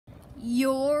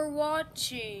You're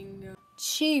watching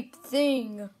Cheap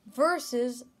Thing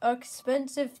versus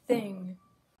Expensive Thing.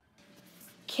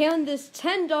 Can this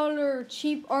 $10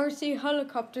 cheap RC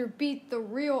helicopter beat the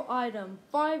real item,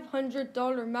 $500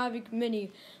 Mavic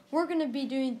Mini? We're going to be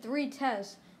doing 3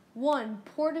 tests. 1,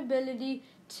 portability.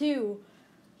 2,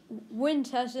 wind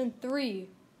test. And 3,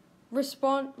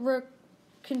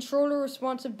 controller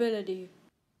responsibility.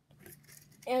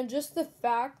 And just the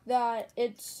fact that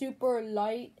it's super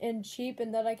light and cheap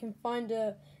and that I can find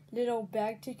a little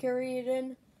bag to carry it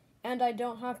in and I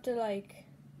don't have to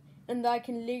and I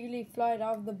can legally fly it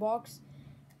out of the box.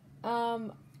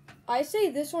 I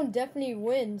say this one definitely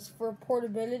wins for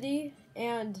portability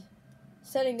and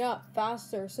setting up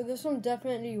faster. So this one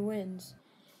definitely wins.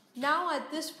 Now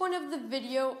at this point of the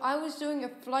video, I was doing a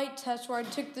flight test where I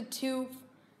took the 2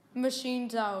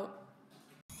 machines out.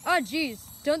 Oh geez,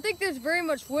 don't think there's very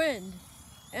much wind.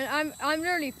 And I'm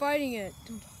literally fighting it.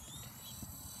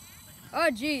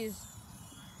 Oh geez.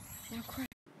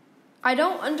 I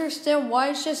don't understand why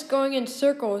it's just going in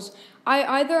circles.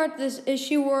 I either had this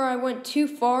issue where I went too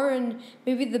far and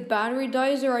maybe the battery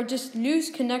dies, or I just lose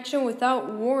connection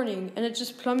without warning and it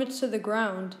just plummets to the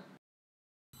ground.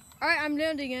 Alright, I'm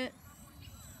landing it.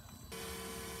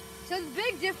 So the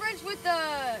big difference with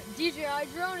the DJI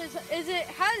drone is it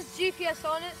has GPS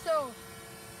on it, so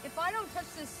if I don't touch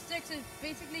the sticks, it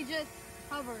basically just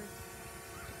hovers.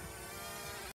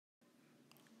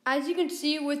 As you can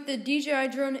see with the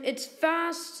DJI drone, it's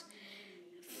fast,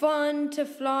 fun to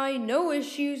fly, no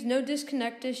issues, no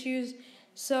disconnect issues.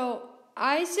 So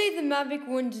I say the Mavic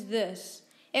wins this.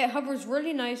 It hovers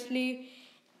really nicely.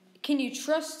 Can you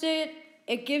trust it?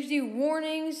 It gives you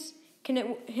warnings. Can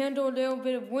it handle a little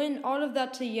bit of wind? All of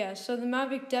that's a yes. So the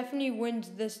Mavic definitely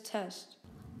wins this test.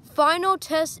 Final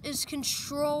test is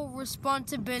control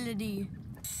responsibility.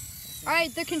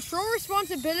 Alright, the control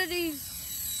responsibility,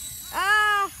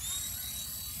 I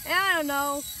don't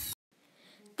know.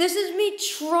 This is me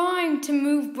trying to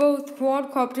move both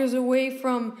quadcopters away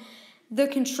from the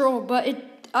control, but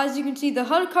as you can see, the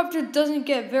helicopter doesn't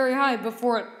get very high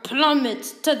before it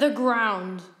plummets to the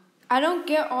ground. I don't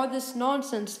get all this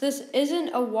nonsense. This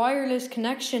isn't a wireless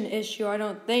connection issue, I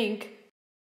don't think.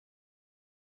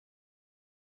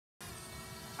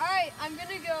 Alright, I'm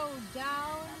gonna go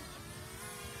down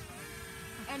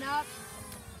and up.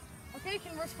 Okay,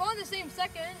 can respond the same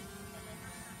second.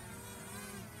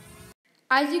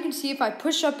 As you can see, if I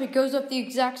push up, it goes up the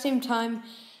exact same time.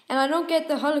 And I don't get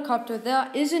the helicopter.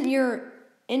 That isn't your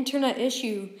internet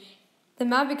issue. The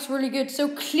Mavic's really good. So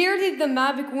clearly the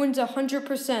Mavic wins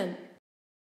 100%.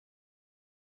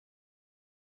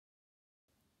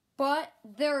 But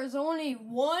there is only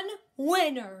one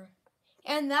winner.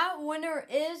 And that winner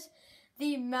is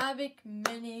the Mavic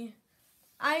Mini.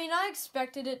 I mean, I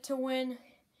expected it to win.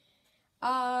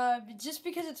 Just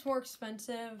because it's more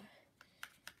expensive.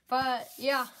 But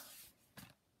yeah.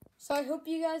 So I hope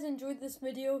you guys enjoyed this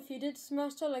video. If you did,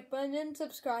 smash the like button and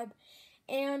subscribe.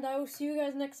 And I will see you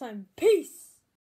guys next time. Peace!